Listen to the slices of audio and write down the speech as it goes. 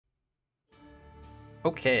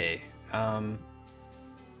Okay,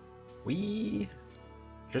 we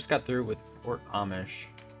just got through with Port Amish.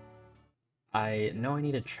 I know I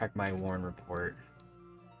need to check my Warren report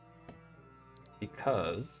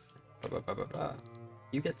because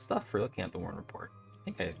you get stuff for looking at the Warren report. I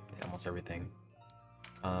think I did almost everything.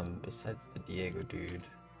 Besides the Diego dude.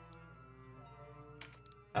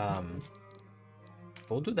 Um,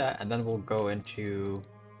 we'll do that, and then we'll go into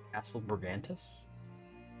Castle Brigantis,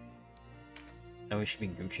 and we should be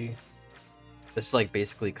Gucci. This is like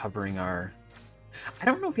basically covering our. I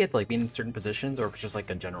don't know if we have to like be in certain positions or if it's just like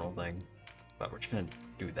a general thing, but we're just gonna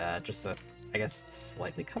do that just to, I guess,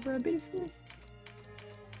 slightly cover our bases.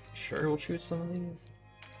 Sure, we'll choose some of these.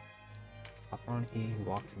 Saffron, he who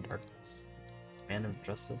walks in darkness. Man of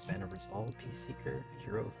justice, man of resolve, peace seeker,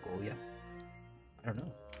 hero of Golia. I don't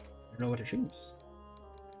know. I don't know what to choose.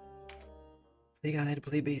 Play guide,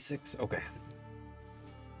 play basics. Okay.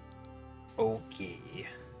 Okay.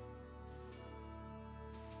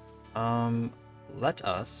 Let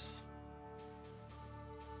us.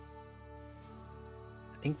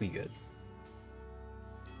 I think we good.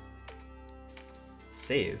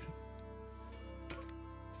 Save.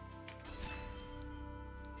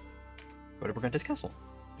 Go to Brigantis Castle.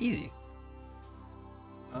 Easy.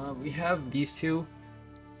 We have these two.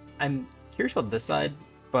 I'm curious about this side,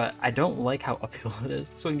 but I don't like how uphill it is.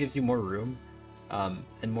 This one gives you more room,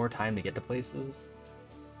 and more time to get to places.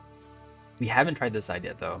 We haven't tried this side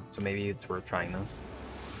yet, though, so maybe it's worth trying this.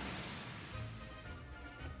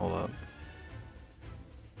 Hold up.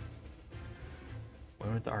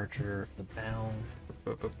 One with the archer, the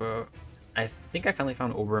bow. I think I finally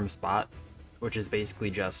found Oberon's spot, which is basically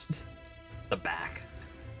just the back.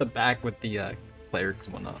 The back with the clerics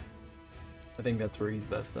and whatnot. I think that's where he's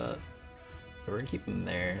best at. So we're gonna keep him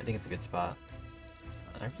there. I think it's a good spot.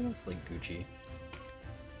 Everything else is like Gucci.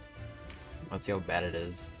 Let's see how bad it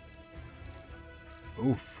is.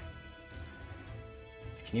 Oof.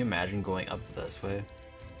 Can you imagine going up this way?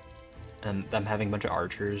 And them having a bunch of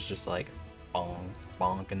archers just like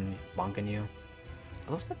bonking you.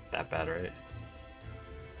 It looks not that bad, right?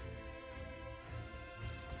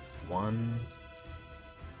 1,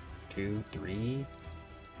 2, 3,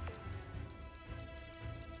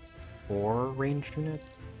 4 ranged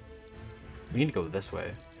units. We need to go this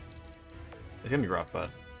way. It's gonna be rough, but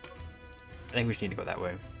I think we just need to go that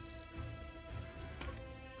way.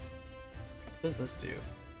 What does this do?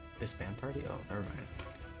 Disband party? Oh, never mind.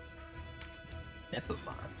 Never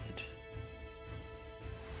mind.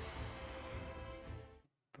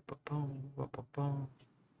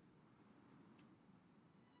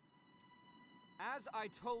 As I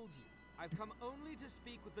told you, I've come only to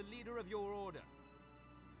speak with the leader of your order.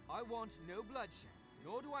 I want no bloodshed,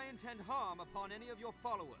 nor do I intend harm upon any of your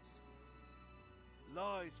followers.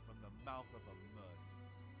 Lies from the mouth of a murderer.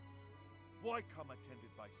 Why come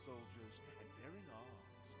attended by soldiers and bearing arms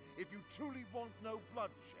if you truly want no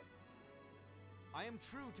bloodshed? I am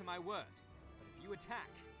true to my word, but if you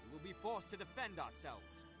attack, we will be forced to defend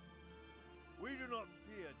ourselves. We do not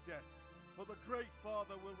fear death, for the Great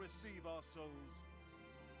Father will receive our souls.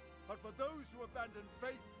 But for those who abandon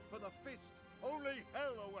faith for the fist, only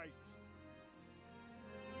hell awaits.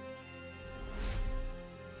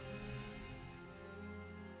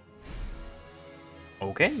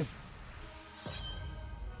 Okay.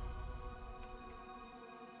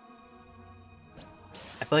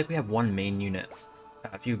 I feel like we have one main unit.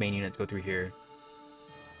 A few main units go through here.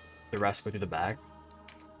 The rest go through the back.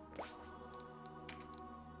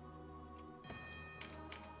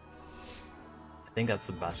 I think that's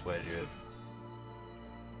the best way to do it.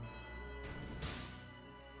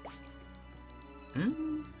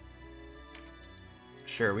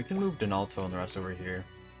 Sure, we can move Donalto and the rest over here.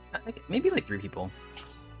 Maybe like 3 people.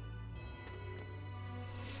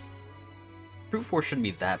 Brute force shouldn't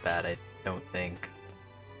be that bad, I don't think.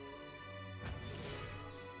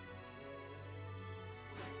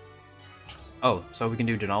 Oh, so we can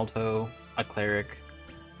do Donalto, a cleric,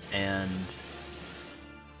 and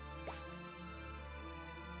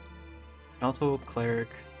Donalto, cleric,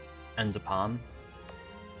 and Zapan.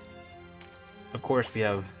 Of course, we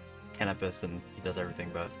have Canopus, and he does everything,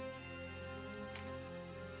 but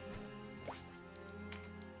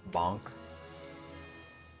bonk.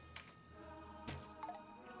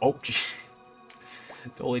 Oh, gee.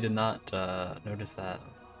 Totally did not notice that.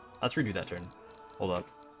 Let's redo that turn. Hold up.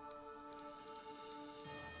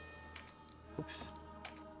 Oops.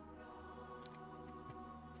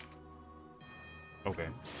 Okay.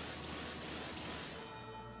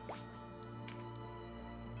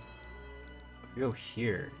 We go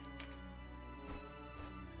here.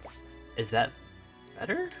 Is that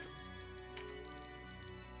better?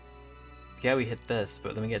 Yeah, we hit this,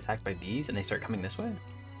 but then we get attacked by these, and they start coming this way?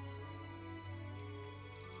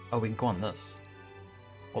 Oh, we can go on this.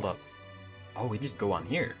 Hold up. Oh, we just go on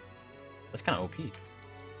here. That's kind of OP.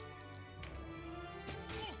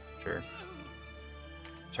 Sure.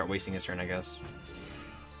 Start wasting his turn, I guess.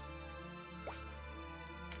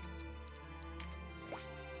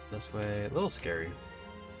 This way, a little scary.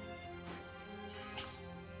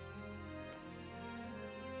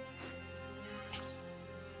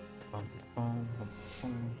 Where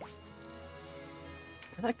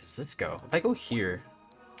the heck does this go? If I go here...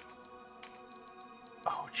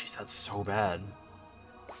 Oh, jeez, that's so bad.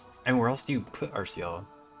 And where else do you put RCL?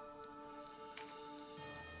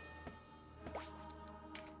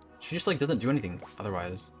 She just, like, doesn't do anything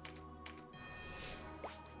otherwise.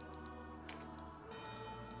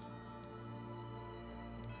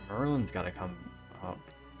 Merlin's gotta come up.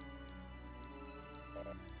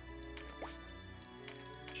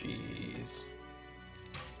 Jeez.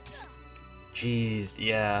 Jeez,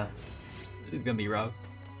 yeah. This is gonna be rough.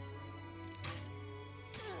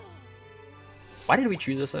 Why did we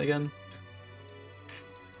choose this again?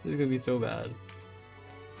 This is gonna be so bad.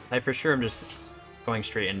 Like, for sure I'm just going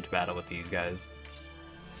straight into battle with these guys.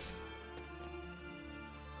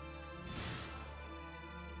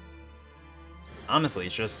 Honestly,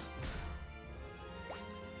 it's just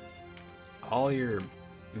all your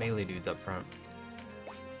melee dudes up front.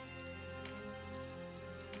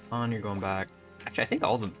 On, you're going back. Actually, I think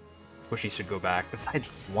all the pushies should go back, besides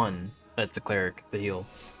one that's a cleric, the heal.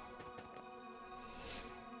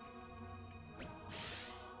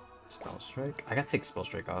 Spell strike? I gotta take spell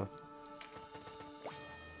strike off.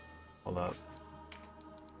 Hold up.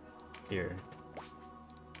 Here.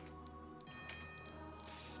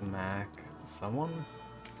 Smack someone?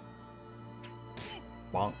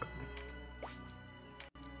 Bonk.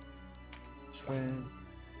 This way.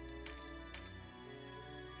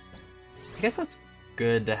 I guess that's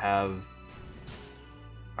good to have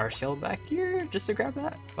RCL back here just to grab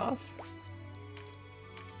that buff.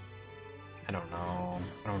 I don't know.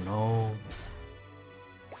 I don't know.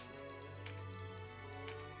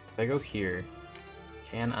 If I go here,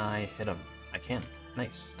 can I hit him? I can.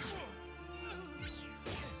 Nice.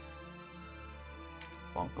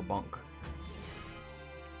 Bonka bonk.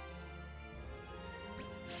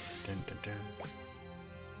 Dun, dun, dun.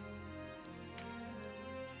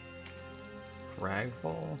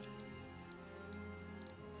 Ragfall?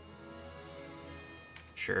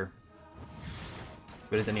 Sure.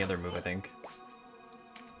 Good as any other move, I think.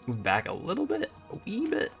 Move back a little bit, a wee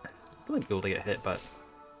bit. Still might be able to get hit, but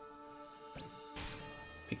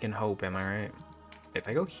we can hope, am I right? If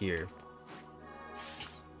I go here,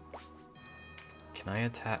 can I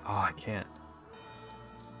attack? Oh, I can't.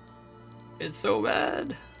 It's so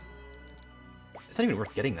bad. It's not even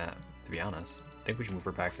worth getting that, to be honest. I think we should move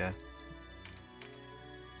her back there.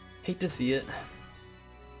 Hate to see it.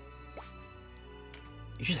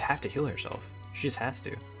 You just have to heal herself. She just has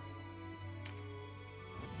to.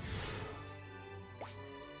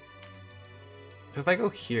 If I go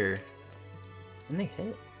here, can they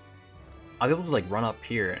hit? I'll be able to like run up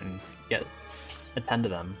here and attend to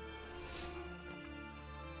them.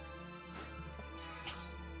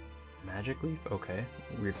 Magic Leaf? Okay.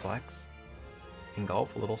 Reflex.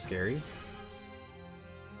 Engulf, a little scary.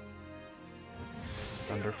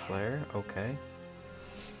 Thunder Flare, okay.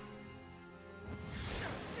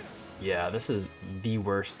 Yeah, this is the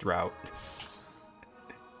worst route.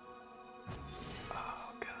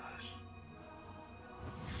 Oh gosh.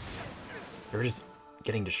 We're just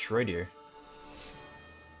getting destroyed here.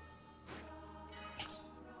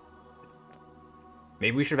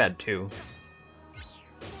 Maybe we should have had two.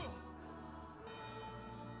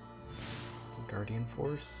 Guardian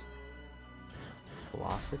Force.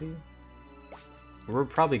 Velocity. We're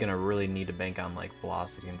probably gonna really need to bank on like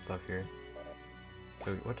velocity and stuff here.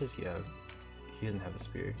 So what does he have? He doesn't have a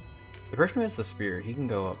spear. The person who has the spear, he can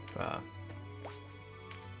go up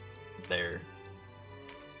there.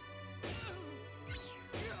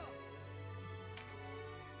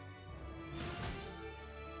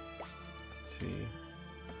 Let's see.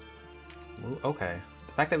 Ooh, okay.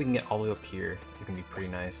 The fact that we can get all the way up here is gonna be pretty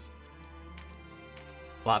nice.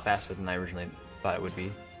 A lot faster than I originally thought it would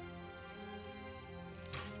be.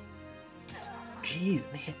 Jeez,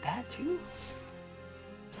 they hit that too?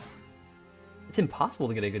 It's impossible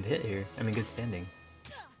to get a good hit here. I mean, good standing.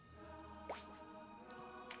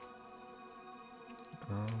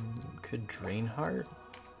 Could Drain Heart?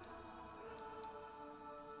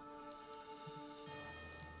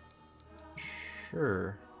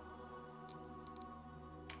 Sure.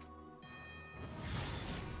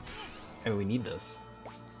 I mean, we need this.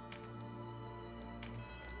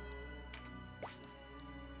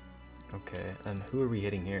 Okay, and who are we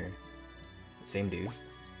hitting here? Same dude.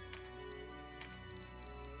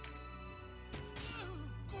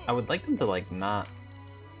 I would like them to like not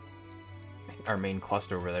our main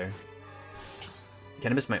cluster over there.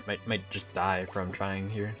 Cannabis might just die from trying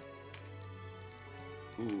here.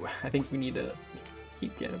 Ooh, I think we need to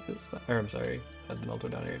keep Cannabis. Or I'm sorry, Melto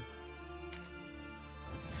down here.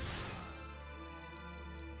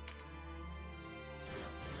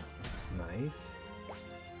 Nice.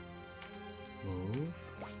 Move.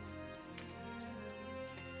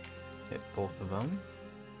 Hit both of them.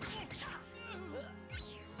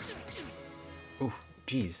 Ooh,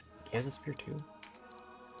 jeez. He has a spear too.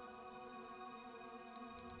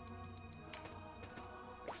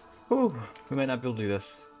 Ooh, we might not be able to do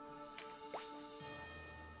this.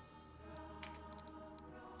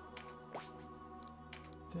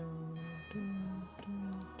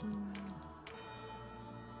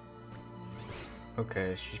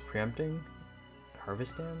 Okay, she's preempting.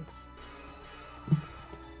 Harvest Dance?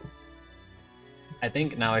 I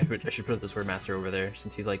think now I should put this Wordmaster over there,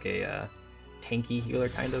 since he's like a tanky healer,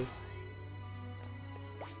 kind of.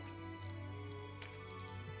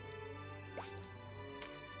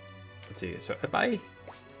 Let's see, so if I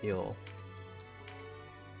heal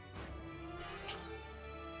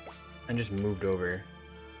and just moved over,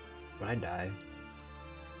 would I die?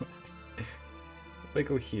 If I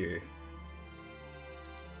go here,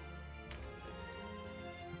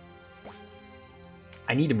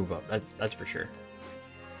 I need to move up, that's for sure.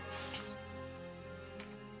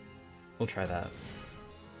 We'll try that.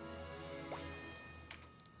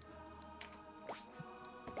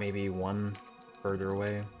 Maybe one further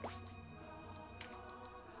away.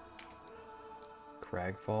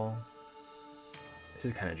 Cragfall. This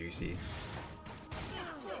is kind of juicy.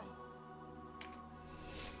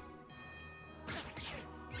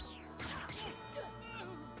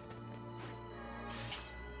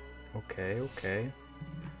 Okay, okay.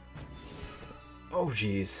 Oh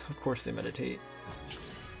geez, of course they meditate.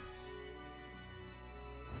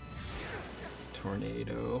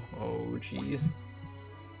 Tornado. Oh geez.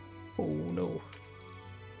 Oh no.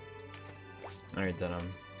 Alright, Denam.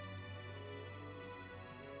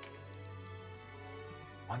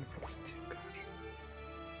 142, gosh.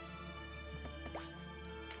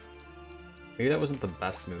 Maybe that wasn't the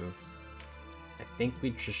best move. I think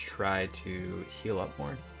we just try to heal up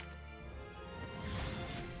more.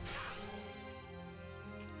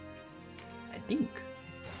 I think.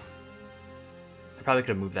 I probably could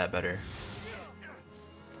have moved that better.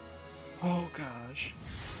 Oh gosh.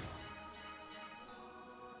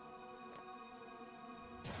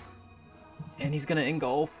 And he's gonna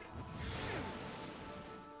engulf.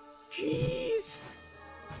 Jeez.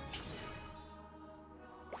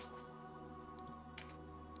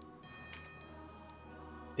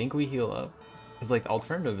 Think we heal up? Cause like the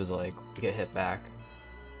alternative is like we get hit back.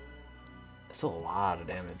 That's a lot of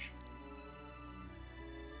damage.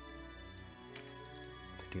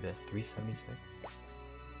 To do that, 376.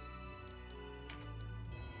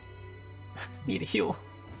 Need a heal.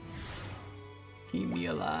 Keep me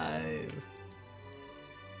alive.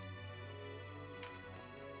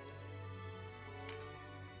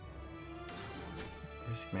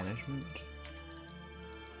 Risk management.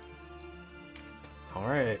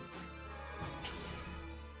 Alright.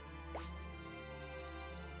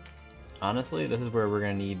 Honestly, this is where we're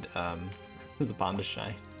gonna need the bomb to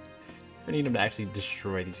shine. We need him to actually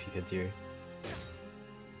destroy these few kids here.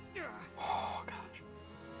 Oh gosh.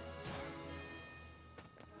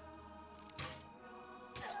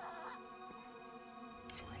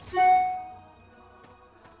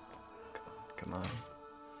 Come on.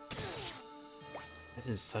 This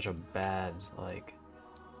is such a bad, like,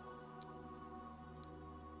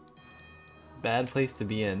 bad place to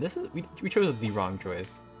be in. This is we chose the wrong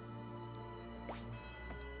choice.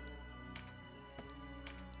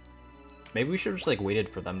 Maybe we should have just like waited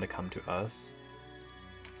for them to come to us.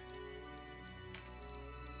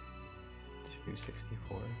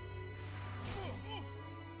 264.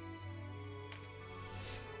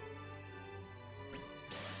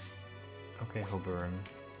 Okay, Hoburn.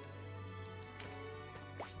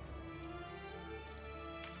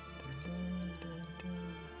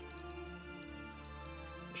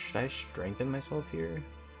 Should I strengthen myself here?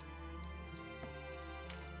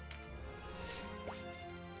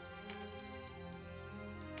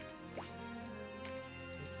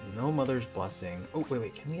 No Mother's Blessing. Oh,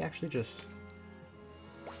 wait, can we actually just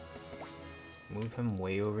move him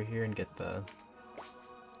way over here and get the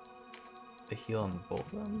heal on both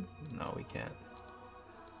of them? No, we can't.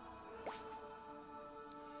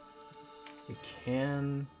 We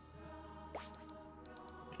can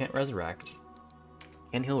Can't resurrect.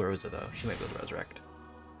 Can heal Rosa though. She might be able to resurrect.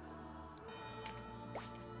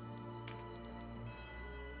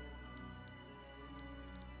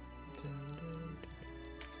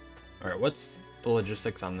 Alright, what's the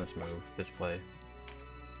logistics on this move, this play?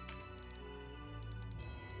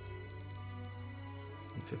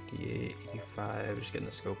 58, 85, just getting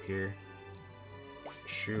the scope here.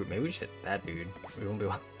 Shoot, maybe we just hit that dude. We won't be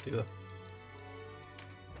able to do that.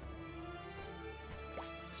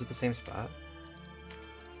 Is it the same spot?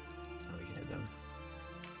 Oh, we can hit them.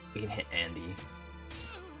 We can hit Andy.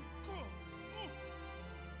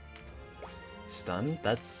 Stun?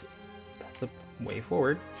 That's the way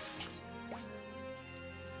forward.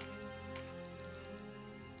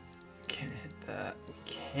 Can't hit that. We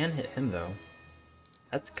can hit him though.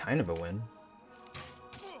 That's kind of a win.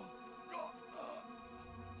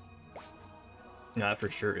 No, that for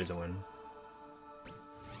sure is a win.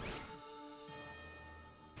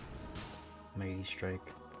 Mighty Strike.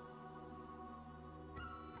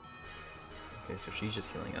 Okay, so she's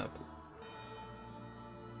just healing up.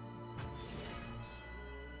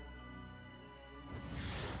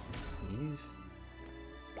 Jeez.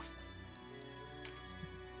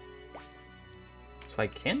 So I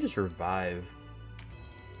can just revive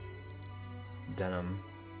Denam.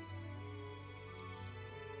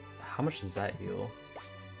 How much does that heal?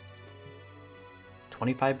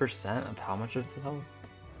 25% of how much of the health?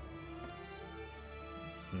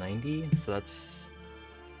 90? So that's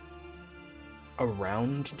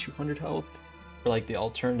around 200 health. Or like the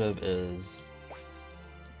alternative is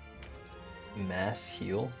mass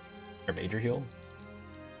heal or major heal.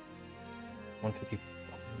 150,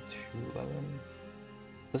 211.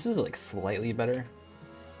 This is like slightly better.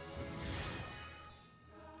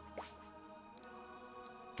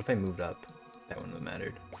 If I moved up, that wouldn't have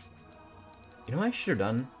mattered. You know what I should have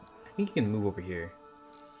done? I think you can move over here.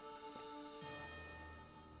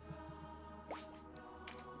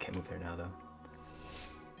 Can't move there now though.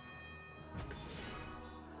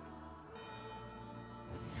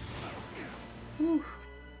 Whew.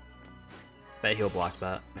 That heal blocked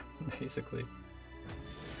that, basically.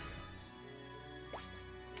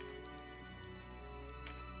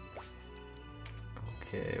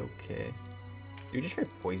 Okay, okay. Dude, just try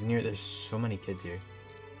poison here. There's so many kids here.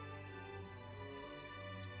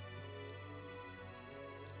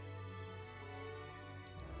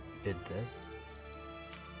 Did this?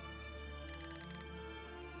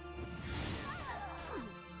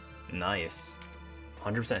 Nice.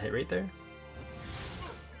 100% hit rate there.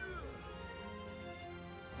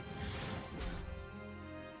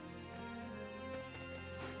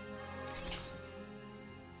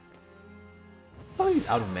 Oh, he's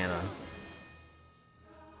out of mana.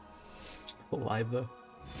 Still alive though.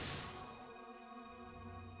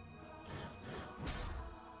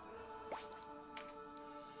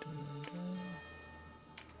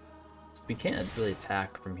 So we can't really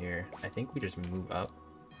attack from here. I think we just move up.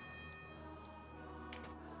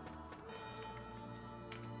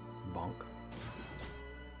 Bonk.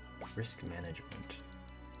 Risk management.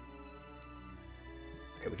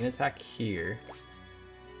 Okay, we can attack here.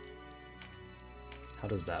 How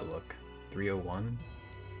does that look? 301?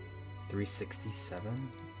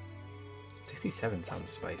 367? 67 sounds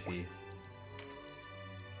spicy.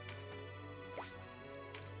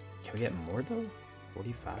 Can we get more though?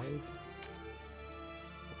 45? 45.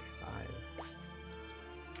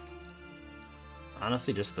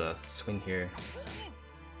 Honestly, just the swing here.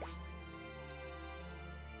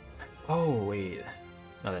 Oh, wait.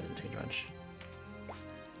 No, that doesn't change much.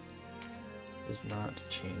 Does not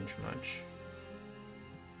change much.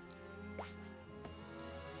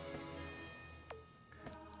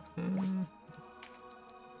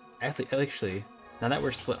 Actually, now that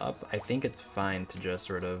we're split up, I think it's fine to just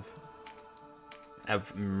sort of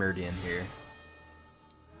have Meridian here.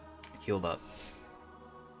 Healed up.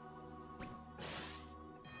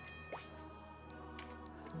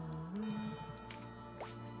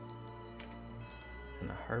 And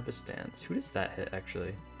a Harvest Dance. Who does that hit,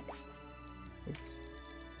 actually? Oops.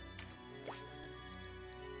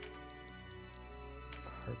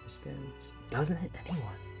 Harvest Dance. Doesn't hit anyone.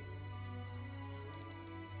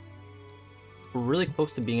 We're really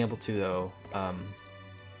close to being able to, though.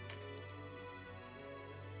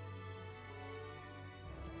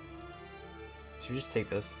 Should we just take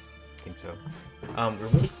this? I think so. We're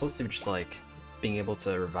really close to just like being able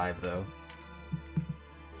to revive, though.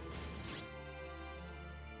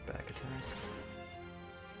 Back attack.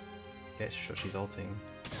 Yeah, so she's ulting.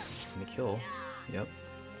 Gonna kill. Yep.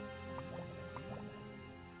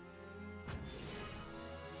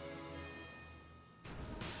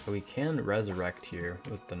 So we can resurrect here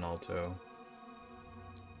with the Nalto.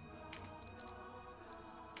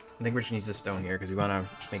 I think we're just gonna use the stone here because we want to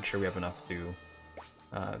make sure we have enough to,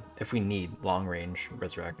 if we need long range,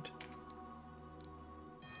 resurrect.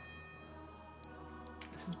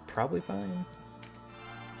 This is probably fine.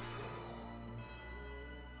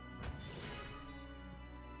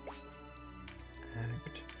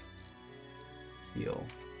 Act. Heal.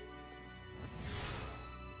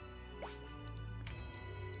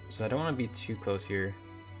 So I don't want to be too close here.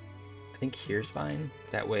 I think here's fine.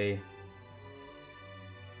 That way...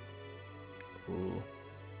 Ooh.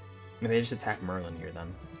 Maybe they just attack Merlin here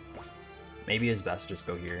then. Maybe it's best to just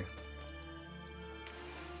go here.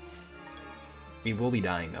 We will be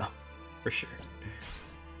dying though, for sure.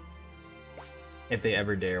 If they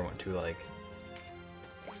ever dare want to, like,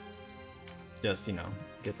 just, you know,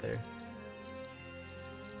 get there.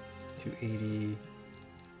 280.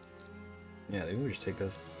 Yeah, maybe we just take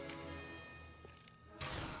this.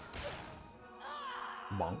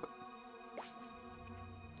 Bonk.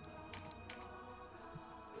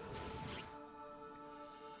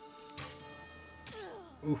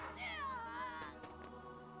 Oof.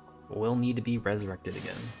 Will need to be resurrected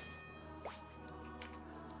again.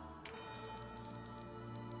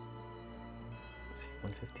 Let's see,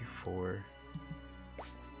 154.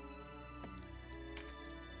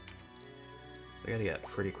 We gotta get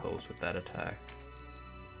pretty close with that attack.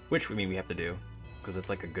 Which, we mean, we have to do, because it's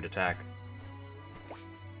like a good attack.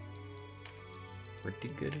 Pretty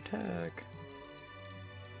good attack.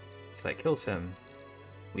 So that kills him.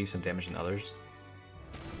 Leaves some damage in others.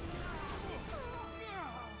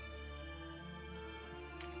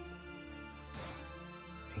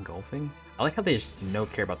 Engulfing? I like how they just no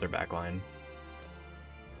care about their backline.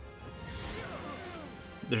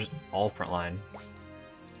 They're just all front line.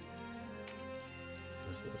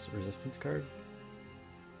 What is this? Resistance card?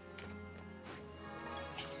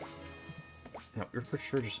 No, you're for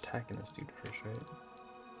sure just attacking this dude first, right?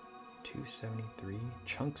 273.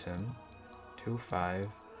 Chunks him. 205.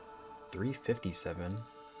 357.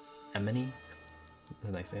 Emily? That's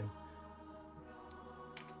a nice name.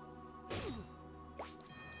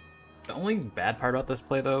 The only bad part about this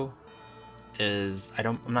play, though, is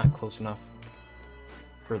I'm not close enough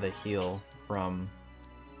for the heal from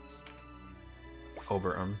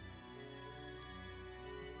Oberum.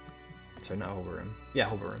 Sorry, not Oberum. Yeah,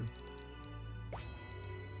 Oberum.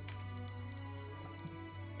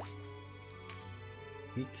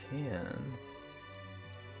 We can...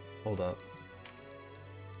 Hold up.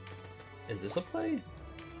 Is this a play?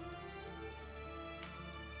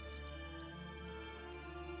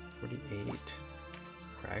 48.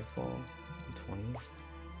 Cragfall. 20.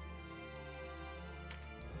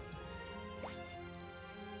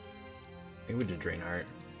 Maybe we just Drain Heart.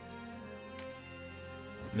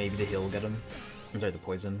 Maybe the heal will get him. I'm sorry, the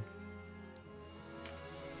poison.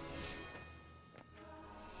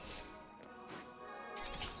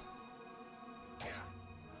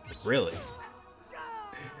 Really?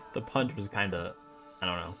 The punch was kinda... I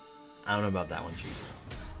don't know. I don't know about that one, Chief.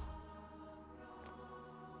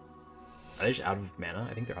 Are they just out of mana?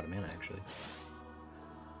 I think they're out of mana, actually.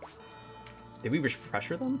 Did we just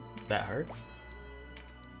pressure them that hard?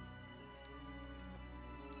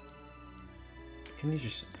 Can you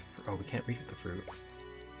just... Oh, we can't reach with the fruit.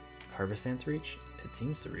 Harvest Ants reach? It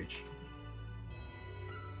seems to reach.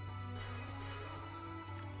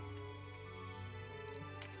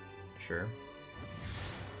 Sure.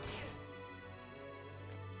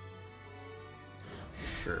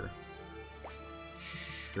 Sure.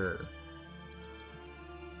 Sure.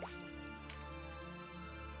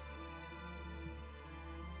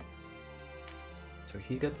 So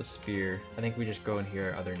he got the spear. I think we just go and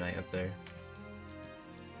hear our other knight up there.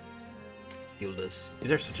 Heal this.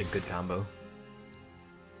 These are such a good combo.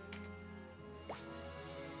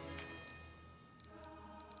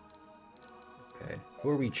 Okay, who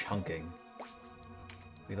are we chunking?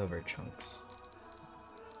 We love our chunks.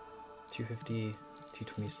 250,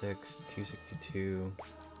 226, 262,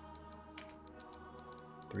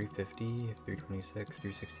 350, 326,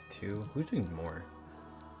 362. Who's doing more?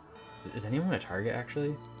 Is anyone a target,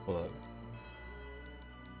 actually? Hold up.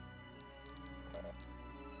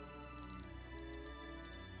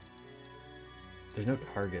 There's no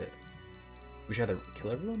target. We should either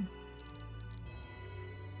kill everyone?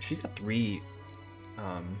 She's got 3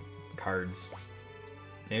 cards.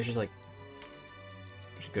 Maybe it's just like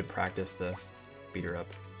just good practice to beat her up.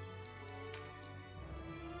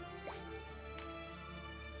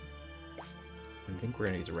 I think we're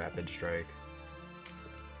gonna use a Rapid Strike.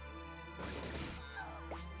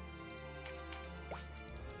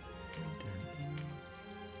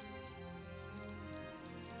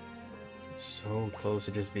 So close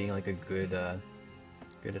to just being like a good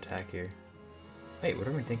good attack here. Wait, what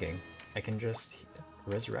am I thinking? I can just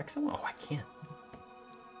resurrect someone? Oh, I can't.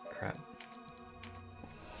 Crap.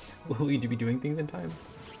 Will we be doing things in time?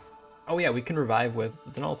 Oh yeah, we can revive with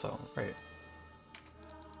Denalto, right.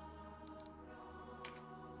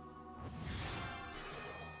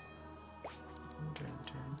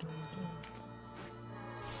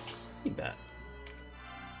 Need that.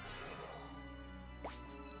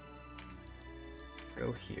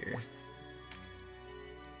 Go here.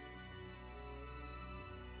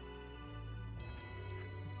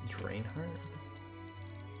 Drainheart?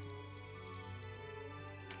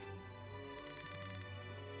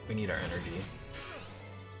 We need our energy.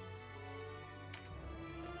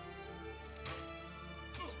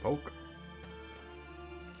 Poke.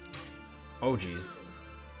 Oh jeez.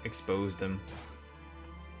 Exposed him.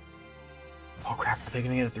 Oh crap, are they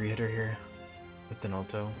gonna get a 3-hitter here? With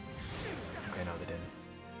Denalto? Okay, no they didn't.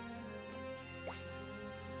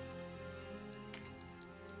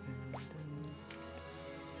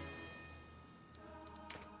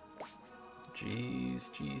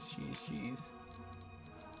 Jeez, jeez, jeez, jeez.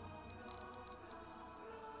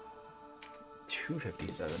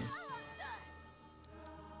 257.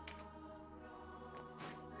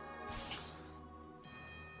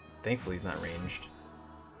 Thankfully he's not ranged.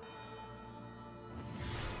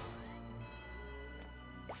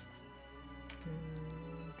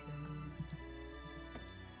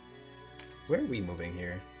 Where are we moving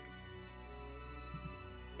here?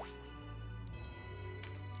 I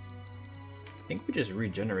think we just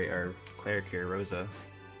regenerate our cleric here, Rosa.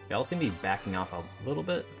 Y'all's gonna be backing off a little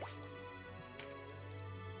bit.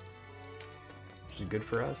 Which is good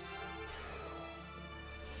for us.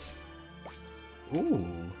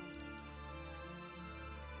 Ooh.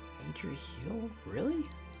 Major heal? Really?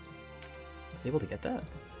 I was able to get that?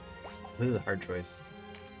 Oh, this is a hard choice.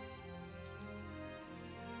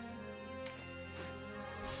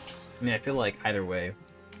 I mean, I feel like either way,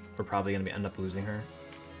 we're probably gonna end up losing her.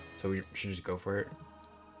 So we should just go for it.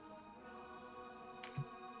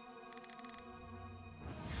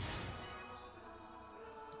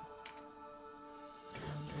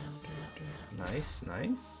 Nice,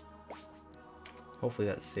 nice. Hopefully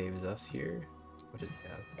that saves us here. What does he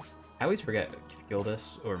have? I always forget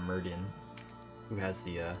Gildas or Murdian, who has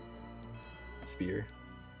the spear,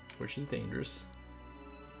 which is dangerous.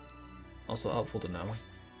 Also helpful to know.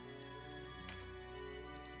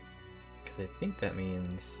 Because I think that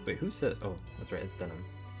means... Wait, who says... Oh, that's right, it's Denam.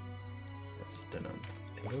 That's Denam.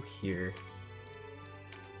 And go here.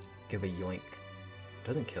 Give a yoink.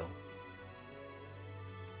 Doesn't kill.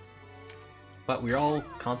 But we're all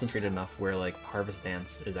concentrated enough where, like, Harvest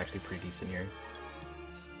Dance is actually pretty decent here.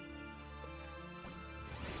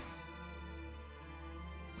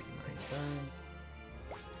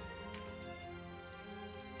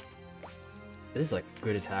 This is, like,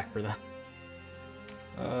 good attack for them.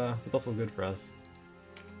 It's also good for us.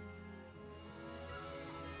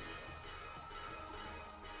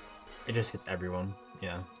 It just hit everyone,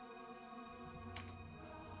 yeah.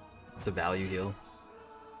 The value heal.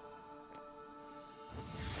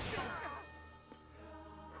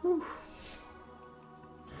 Whew.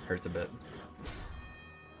 Hurts a bit.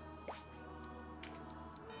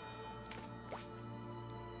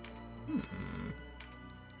 Hmm.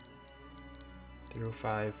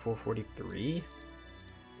 305, 443?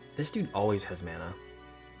 This dude always has mana.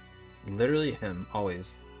 Literally him,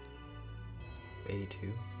 always.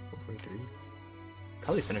 82, 443.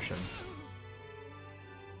 Probably finish him.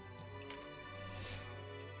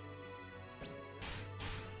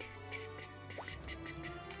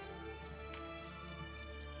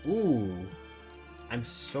 Ooh. I'm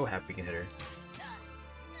so happy we can hit her.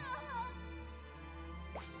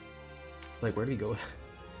 Like, where do we go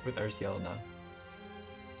with RCL now?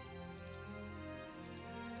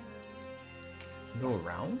 Can go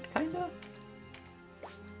around, kinda?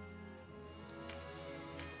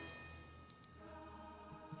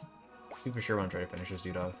 We for sure want to try to finish this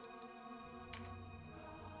dude off.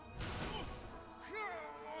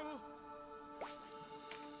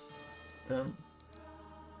 Let's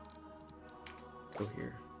go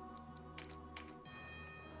here.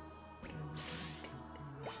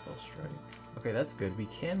 Spell strike. Okay, that's good. We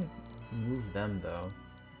can move them though.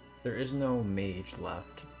 There is no mage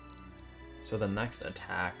left. So the next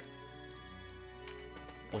attack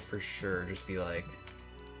will for sure just be like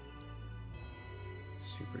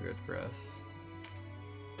super good for us.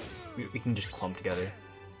 We can just clump together.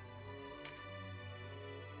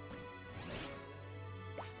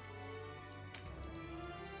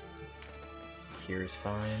 Here's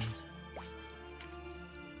fine.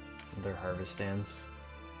 Their harvest stands.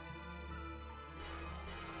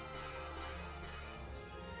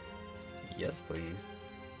 Yes, please.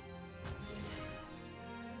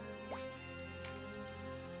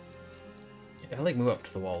 I like move up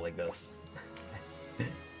to the wall like this.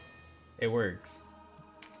 It works.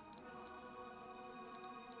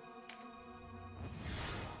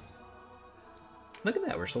 Look at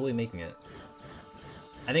that, we're slowly making it.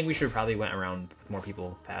 I think we should probably went around with more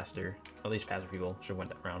people faster. At least faster people should have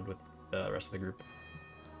went around with the rest of the group.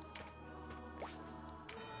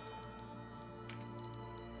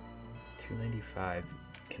 $295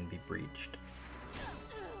 can be breached.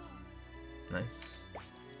 Nice.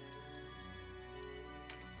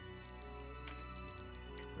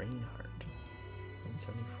 Reinhardt,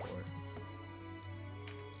 174.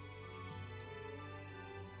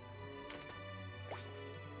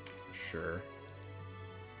 Sure.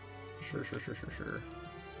 Sure.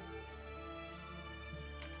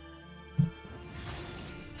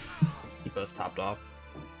 Keep us topped off.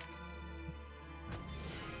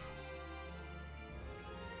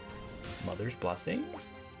 Mother's Blessing?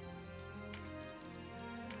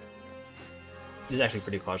 This is actually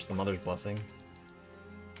pretty close to the Mother's Blessing.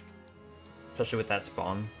 Especially with that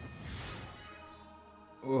spawn.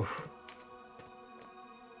 Oof.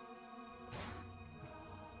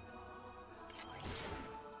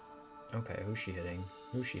 Okay, who's she hitting?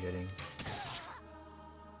 Who's she hitting?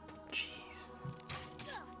 Jeez.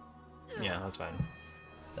 Yeah, that's fine.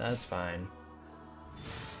 That's fine.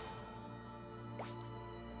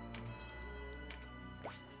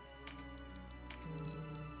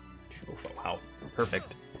 Oh, wow,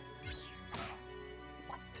 perfect.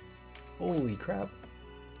 What? Holy crap.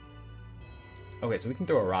 Okay, so we can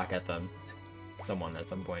throw a rock at them. Someone at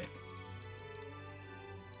some point.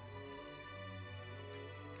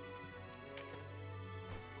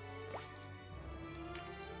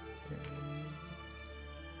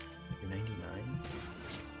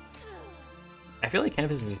 I feel like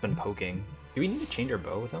Canopus has been poking. Do we need to change our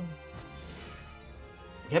bow with him?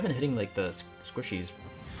 We have been hitting like the squishies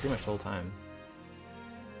pretty much the whole time.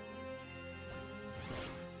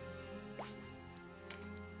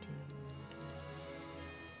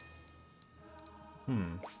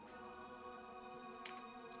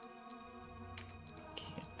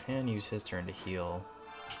 Can use his turn to heal.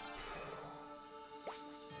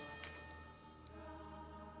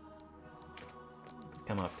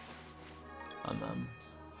 Come up on them.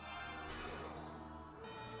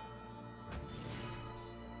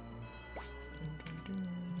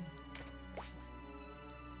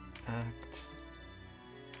 Act.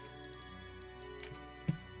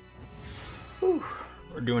 Whew.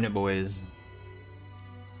 We're doing it, boys.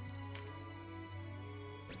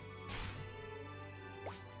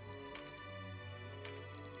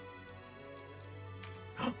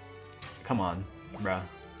 Come on, bruh.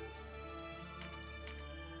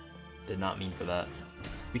 Did not mean for that.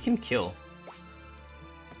 We can kill.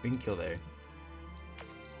 We can kill there.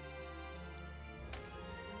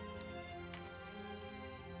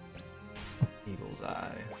 Eagle's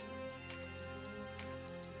Eye.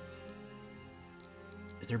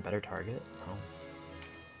 Is there a better target? No.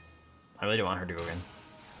 I really don't want her to go in.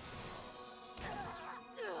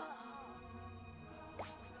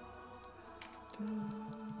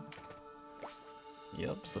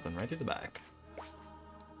 Yep, slipping right through the back.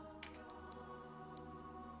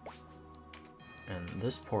 And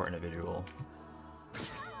this poor individual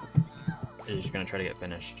is gonna try to get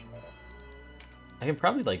finished. I can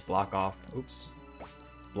probably like block off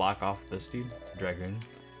this dude, Dragoon.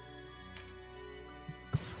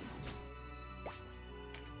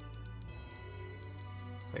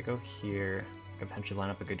 If I go here, I can potentially line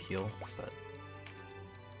up a good heal, but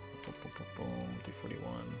boom,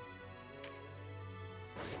 341.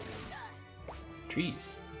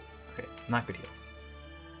 Jeez. Okay, not good heal.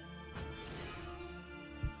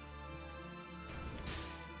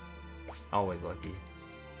 Always lucky.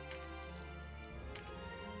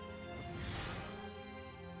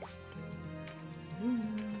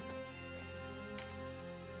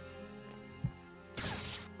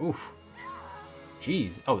 Oof.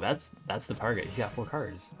 Jeez. Oh, that's the target. He's got 4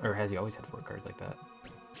 cards. Or has he always had 4 cards like that?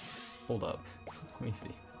 Hold up. Let me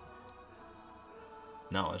see.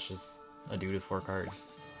 No, it's just a dude with 4 cards.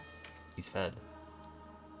 He's fed.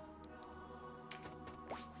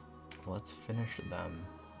 Let's finish them.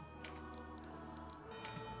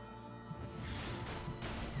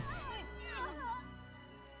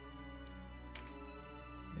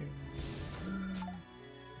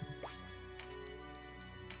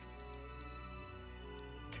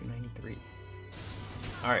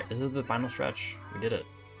 Alright, this is the final stretch. We did it.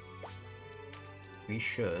 We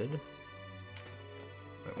should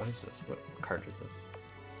Wait, what is this? What card is this?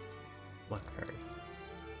 Luck card.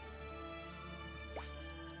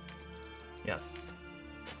 Yes.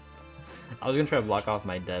 I was gonna try to block off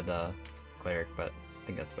my dead cleric, but I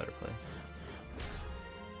think that's a better play.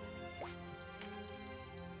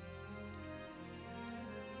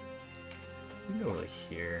 You can go over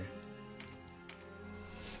here.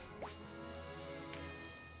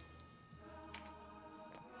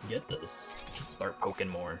 Get this. Start poking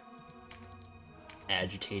more.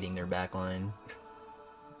 Agitating their backline.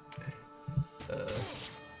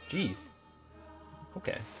 Jeez.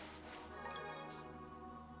 Okay.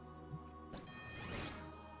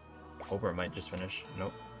 Ogre might just finish.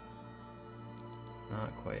 Nope.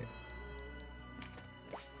 Not quite.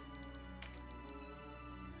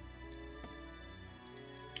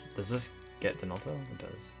 Does this get Denalto? It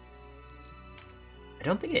does. I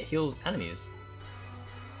don't think it heals enemies.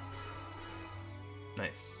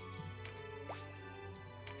 Nice.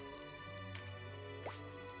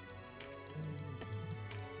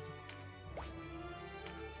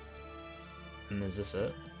 And is this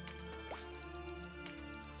it?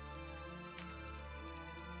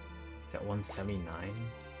 Is that 179?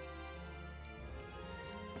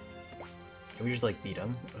 Can we just like beat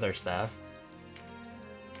him with our staff?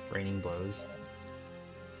 Raining blows.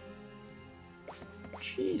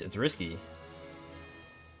 Jeez, it's risky.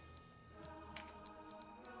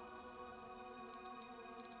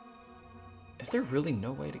 Is there really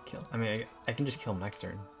no way to kill? I mean, I can just kill him next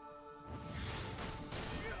turn.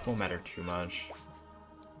 Won't matter too much.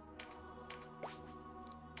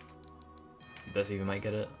 This even might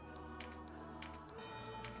get it.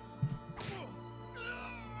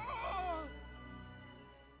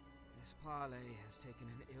 This parley has taken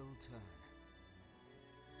an ill turn.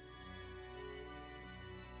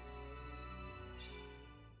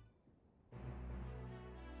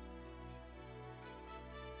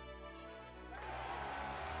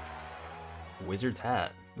 Wizard's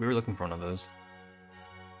hat. We were looking for one of those.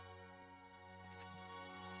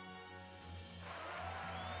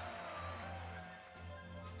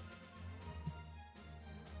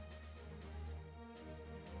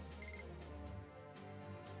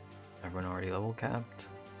 Everyone already level capped.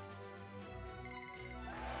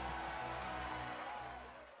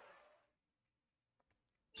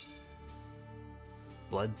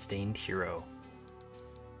 Bloodstained hero.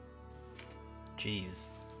 Jeez.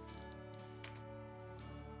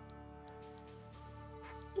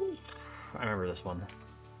 I remember this one.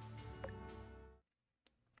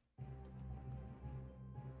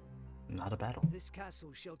 Not a battle. This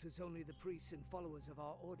castle shelters only the priests and followers of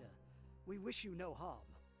our order. We wish you no harm.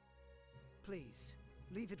 Please,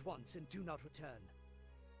 leave at once and do not return.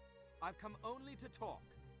 I've come only to talk.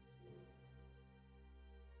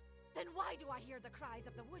 Then why do I hear the cries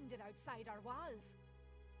of the wounded outside our walls?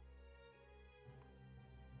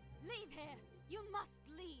 Leave here! You must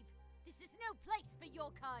leave! This is no place for your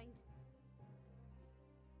kind!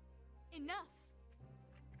 Enough!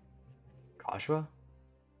 Kashua?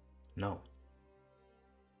 No.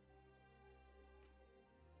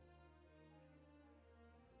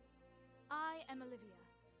 I am Olivia,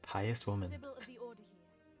 Pious woman. Sibyl of the Order here.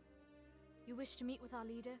 You wish to meet with our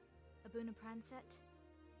leader, Abuna Pranset?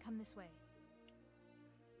 Come this way.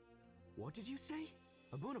 What did you say?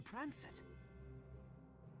 Abuna Pranset?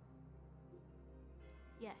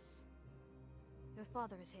 Yes. Your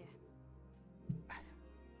father is here.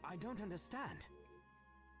 I don't understand.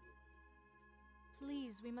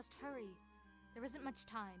 Please, we must hurry. There isn't much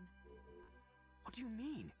time. What do you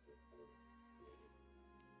mean?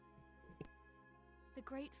 The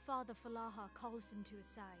great Father Falaha calls him to his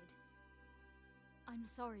side. I'm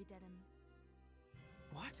sorry, Denam.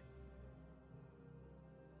 What?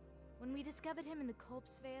 When we discovered him in the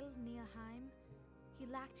Corpse Vale near Heim, he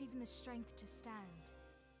lacked even the strength to stand.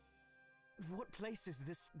 What place is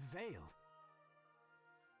this Vale?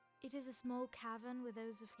 It is a small cavern where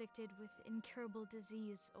those afflicted with incurable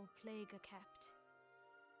disease or plague are kept.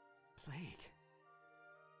 Plague?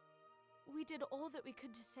 We did all that we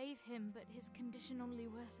could to save him, but his condition only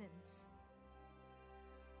worsens.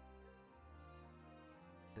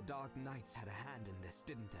 The Dark Knights had a hand in this,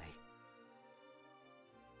 didn't they?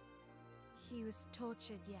 He was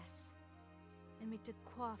tortured, yes, and made to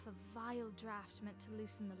quaff a vile draught meant to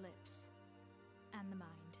loosen the lips and the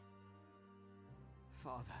mind.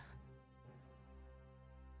 Father.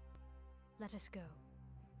 Let us go.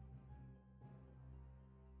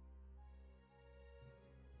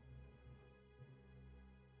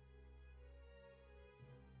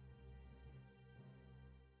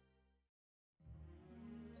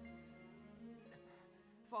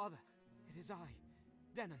 Father, it is I,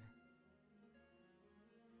 Denam.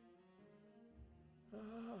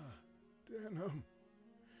 Ah, Denam.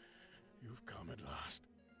 You've come at last.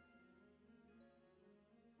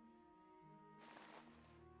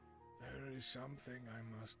 There is something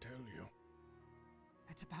I must tell you.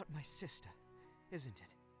 It's about my sister, isn't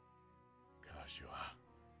it? Kashua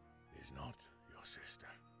is not your sister,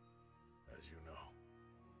 as you know.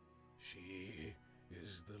 She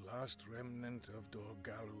is the last remnant of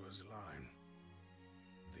Dorgalua's line,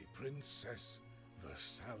 the Princess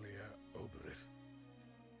Versalia Oberith.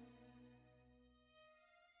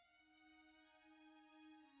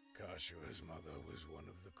 Kashua's mother was one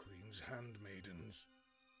of the Queen's handmaidens,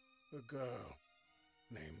 a girl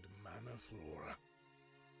named Manaflora.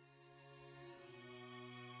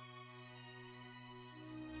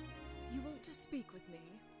 You want to speak with me?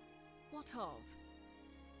 What of?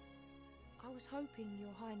 I was hoping,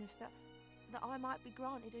 Your Highness, that I might be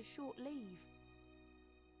granted a short leave.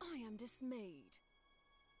 I am dismayed.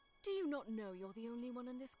 Do you not know you're the only one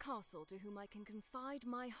in this castle to whom I can confide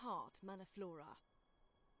my heart, Manaflora?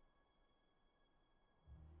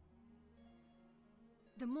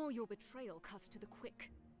 The more your betrayal cuts to the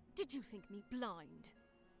quick. Did you think me blind?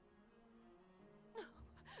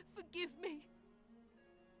 Forgive me.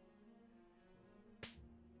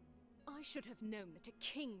 I should have known that a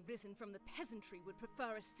king risen from the peasantry would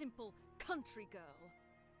prefer a simple country girl.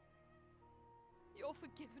 Your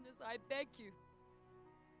forgiveness, I beg you.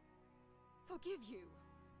 Forgive you?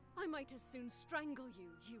 I might as soon strangle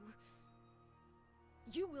you,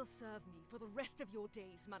 You will serve me for the rest of your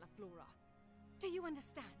days, Manaflora. Do you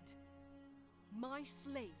understand? My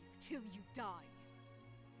slave till you die.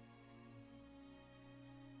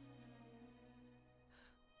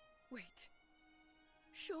 Wait.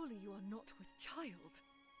 Surely you are not with child.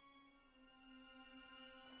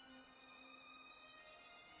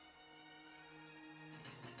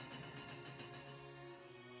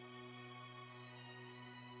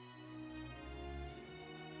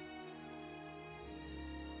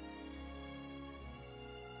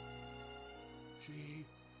 She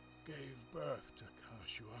gave birth to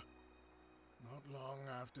Kashua, not long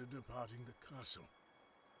after departing the castle.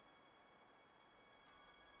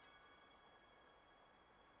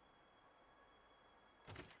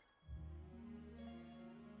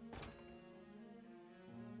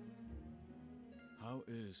 How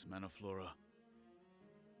is Manaflora?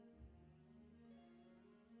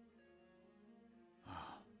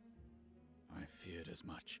 Ah, I feared as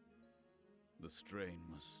much. The strain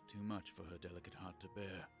was too much for her delicate heart to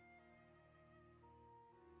bear.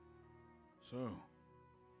 So,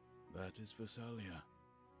 that is Versalia.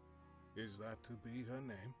 Is that to be her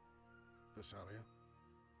name? Versalia?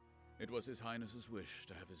 It was His Highness's wish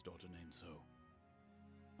to have his daughter named so.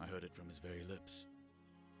 I heard it from his very lips.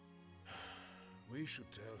 We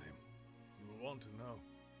should tell him. He will want to know.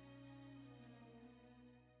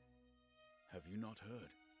 Have you not heard?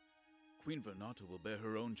 Queen Vernata will bear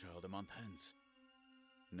her own child a month hence.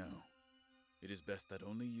 No, it is best that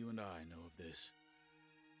only you and I know of this.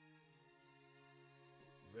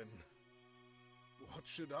 Then, what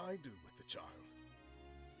should I do with the child?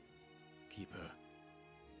 Keep her.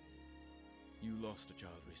 You lost a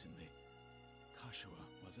child recently. Kashua,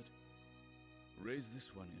 was it? Raise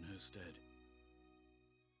this one in her stead.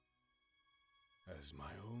 As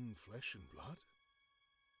my own flesh and blood?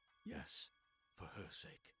 Yes, for her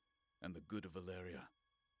sake, and the good of Valeria.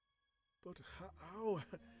 But how?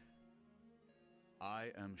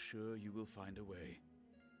 I am sure you will find a way.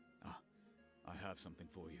 Ah, I have something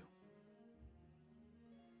for you.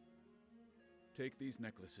 Take these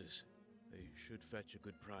necklaces. They should fetch a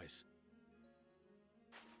good price.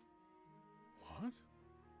 What?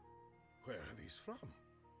 Where are these from?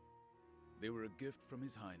 They were a gift from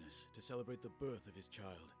His Highness to celebrate the birth of his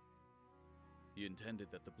child. He intended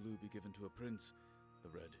that the blue be given to a prince, the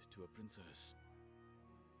red to a princess.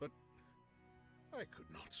 But I could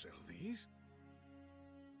not sell these.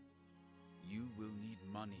 You will need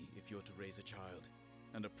money if you're to raise a child,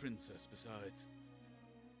 and a princess besides.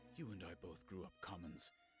 You and I both grew up commons.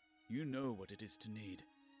 You know what it is to need.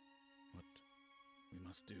 What we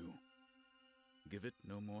must do. Give it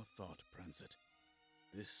no more thought, Prancet.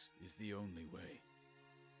 This is the only way.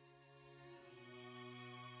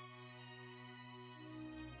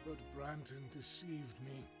 But Branton deceived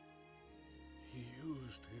me. He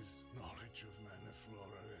used his knowledge of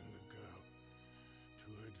Manaflora and the girl to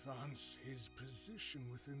advance his position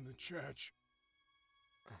within the church.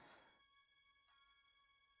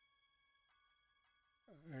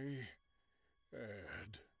 I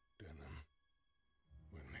erred, Denam.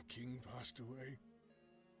 When the king passed away,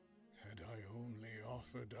 had I only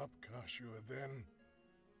offered up Kashua then,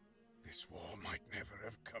 this war might never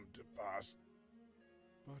have come to pass.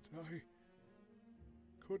 but I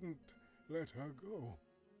couldn't let her go.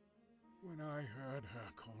 When I heard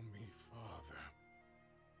her call me father,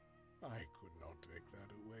 I could not take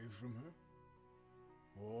that away from her,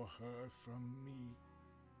 or her from me.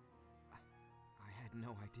 I had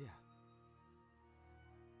no idea.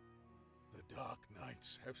 The Dark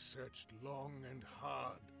Knights have searched long and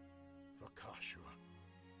hard for Kashua,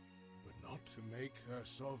 but not to make her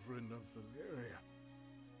sovereign of Valyria.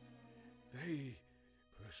 They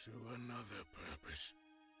pursue another purpose.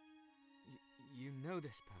 You know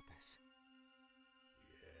this purpose?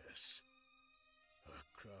 Yes. Her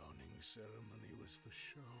crowning ceremony was for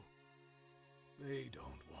show. They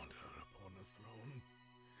don't want her upon a throne.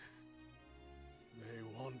 They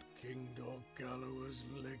want King Dorgalawa's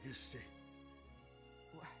legacy.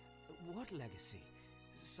 What legacy?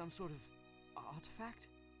 Some sort of artifact?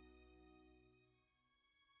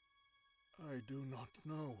 I do not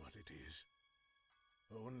know what it is.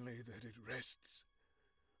 Only that it rests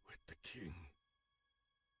with the king.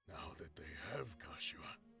 Now that they have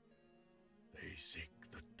Kashua, they seek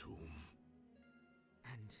the tomb.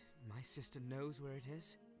 And my sister knows where it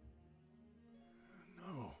is?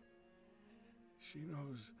 No. She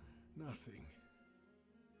knows nothing.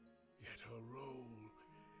 Yet her role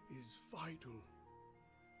is vital.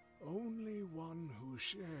 Only one who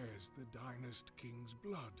shares the Dynast King's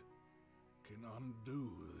blood can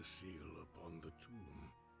undo the seal upon the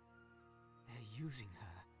tomb. They're using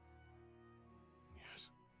her. Yes.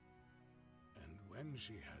 And when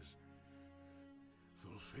she has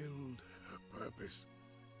fulfilled her purpose,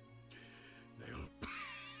 they'll...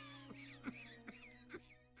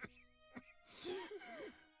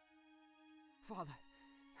 Father,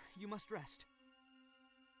 you must rest.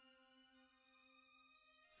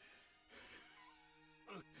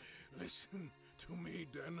 Listen to me,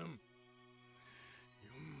 Denam.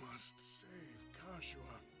 You must save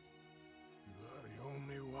Kashua. You are the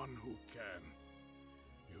only one who can.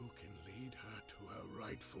 You can lead her to her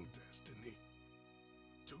rightful destiny.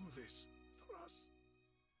 Do this for us.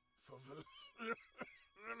 For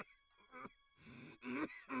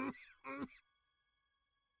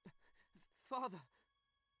Father!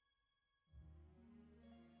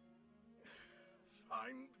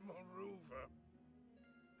 Find Moruva.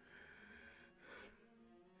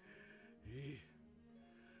 He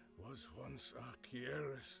was once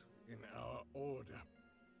Archieris in our order.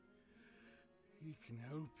 He can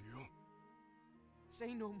help you.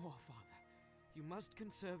 Say no more, Father. You must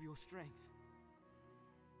conserve your strength.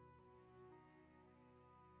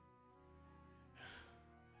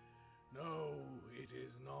 No, it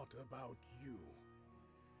is not about you.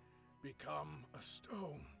 Become a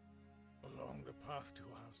stone along the path to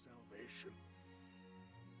our salvation.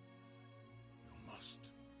 You must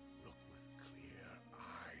look with clear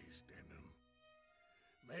eyes, Denam.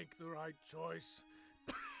 Make the right choice.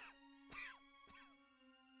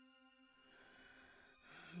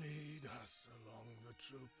 Lead us along the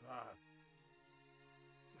true path.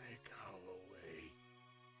 Make our way.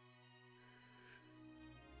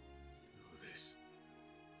 Do this.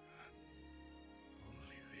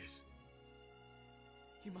 Only this.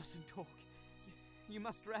 You mustn't talk. You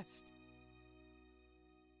must rest.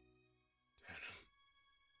 Denam.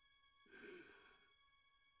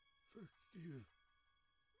 Forgive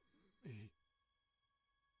me.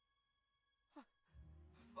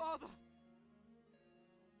 Father!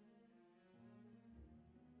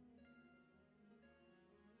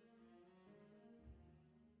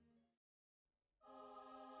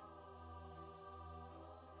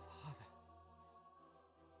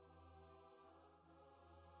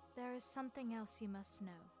 There is something else you must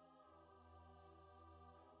know.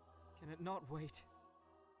 Can it not wait?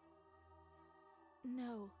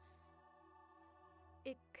 No.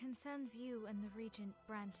 It concerns you and the Regent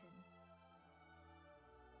Branton.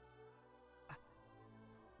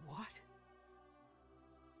 What?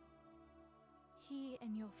 He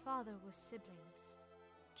and your father were siblings,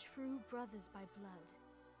 true brothers by blood.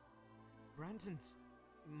 Branton's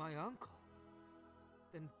my uncle.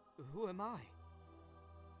 Then who am I?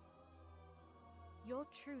 Your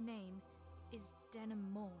true name is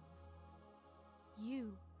Denam Morn.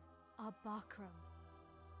 You are Bakram.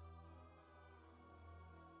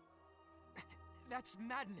 That's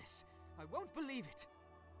madness. I won't believe it.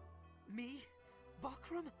 Me?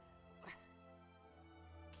 Bakram?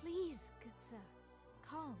 Please, good sir,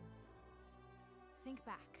 calm. Think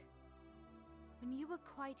back. When you were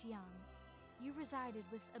quite young, you resided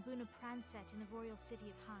with Abuna Pranset in the royal city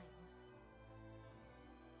of Haim.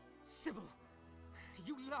 Sybil!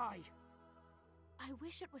 You lie! I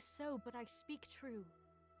wish it was so, but I speak true.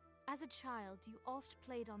 As a child, you oft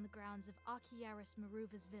played on the grounds of Archiaris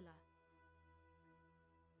Maruva's villa.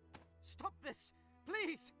 Stop this!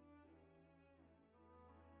 Please!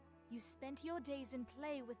 You spent your days in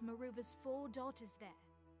play with Maruva's 4 daughters there.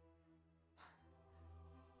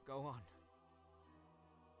 Go on.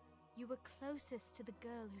 You were closest to the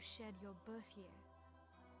girl who shared your birth year.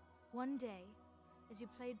 One day, as you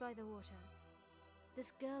played by the water,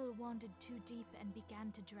 this girl wandered too deep and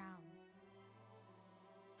began to drown.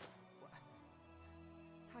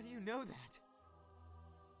 How do you know that?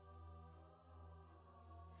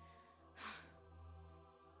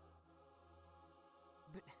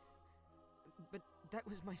 But that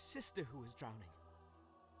was my sister who was drowning.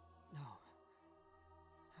 No.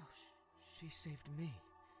 Oh, she saved me.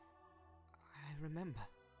 I remember.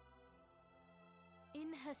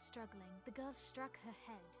 In her struggling, the girl struck her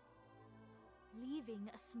head, leaving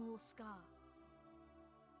a small scar.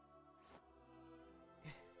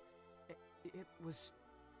 It was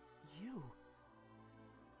you.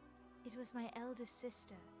 It was my eldest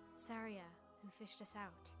sister, Saria, who fished us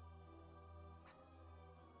out.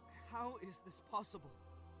 How is this possible?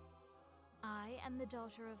 I am the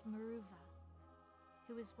daughter of Maruva,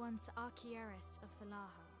 who was once Archiaris of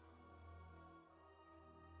Falaha.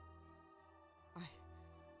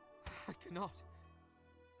 I cannot.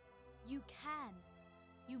 You can.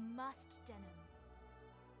 You must, Denam.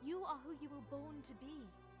 You are who you were born to be.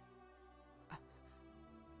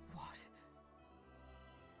 What?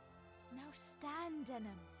 Now stand,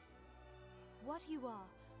 Denam. What you are,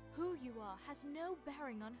 who you are, has no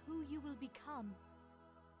bearing on who you will become.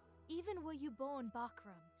 Even were you born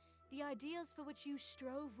Bakram, the ideals for which you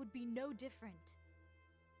strove would be no different.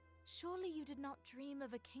 Surely you did not dream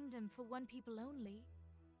of a kingdom for one people only.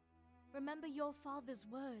 Remember your father's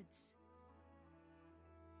words.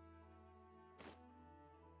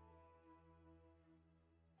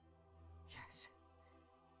 Yes.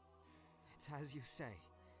 It's as you say.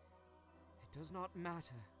 It does not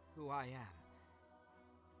matter who I am.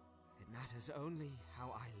 It matters only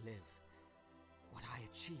how I live, what I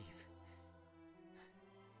achieve.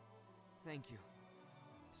 Thank you,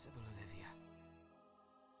 Sybil Olivia.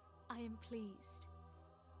 I am pleased.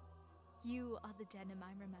 You are the Denam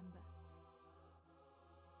I remember.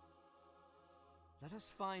 Let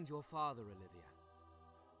us find your father, Olivia.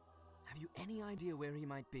 Have you any idea where he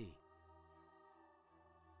might be?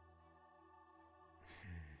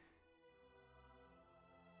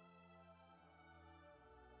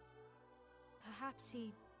 Perhaps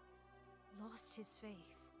he lost his faith.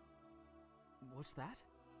 What's that?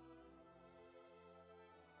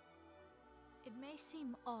 It may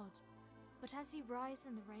seem odd, but as you rise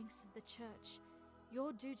in the ranks of the church,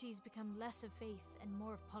 your duties become less of faith and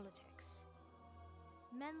more of politics.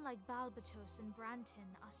 Men like Balbatos and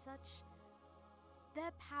Branton are such.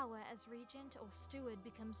 Their power as regent or steward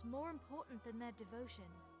becomes more important than their devotion.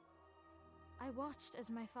 I watched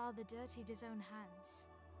as my father dirtied his own hands,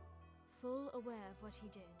 full aware of what he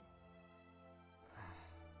did.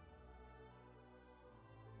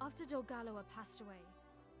 After Dorgaloa passed away,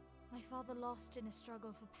 my father lost in a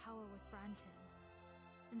struggle for power with Branton,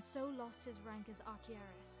 and so lost his rank as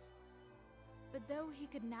Archiaris. But though he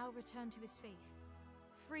could now return to his faith,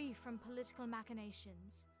 free from political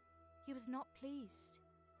machinations, he was not pleased.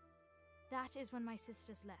 That is when my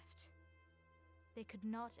sisters left. They could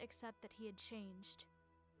not accept that he had changed,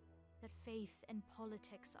 that faith and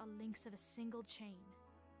politics are links of a single chain.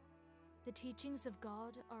 The teachings of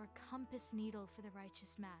God are a compass needle for the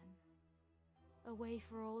righteous man, a way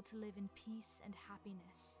for all to live in peace and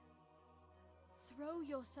happiness. Throw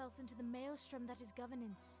yourself into the maelstrom that is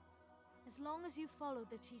governance. As long as you follow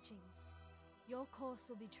the teachings, your course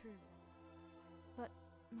will be true. But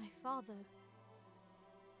my father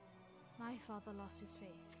lost his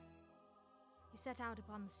faith. He set out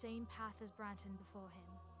upon the same path as Branton before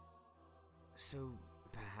him. So,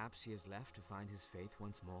 perhaps he has left to find his faith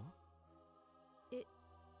once more? It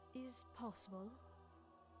is possible.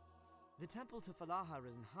 The temple to Falaha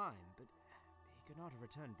is in Heim, but he could not have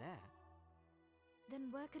returned there.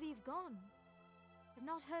 Then where could he have gone? I've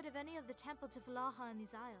not heard of any of the temple to Falaha in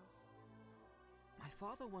these isles. My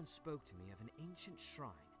father once spoke to me of an ancient shrine,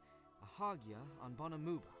 a Hagia on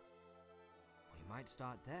Bonamuba. We might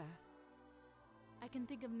start there. I can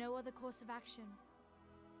think of no other course of action.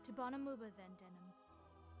 To Bonamuba then, Denam.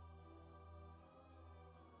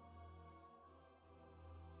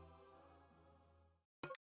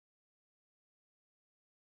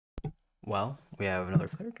 Well, we have another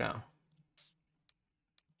cleric now.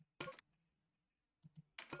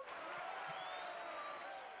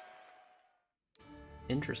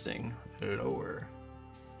 Interesting. Lower.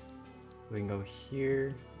 We can go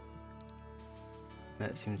here.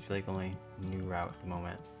 That seems to be like the only new route at the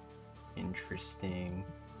moment. Interesting.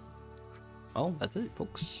 Well, that's it,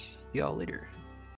 folks. See y'all later.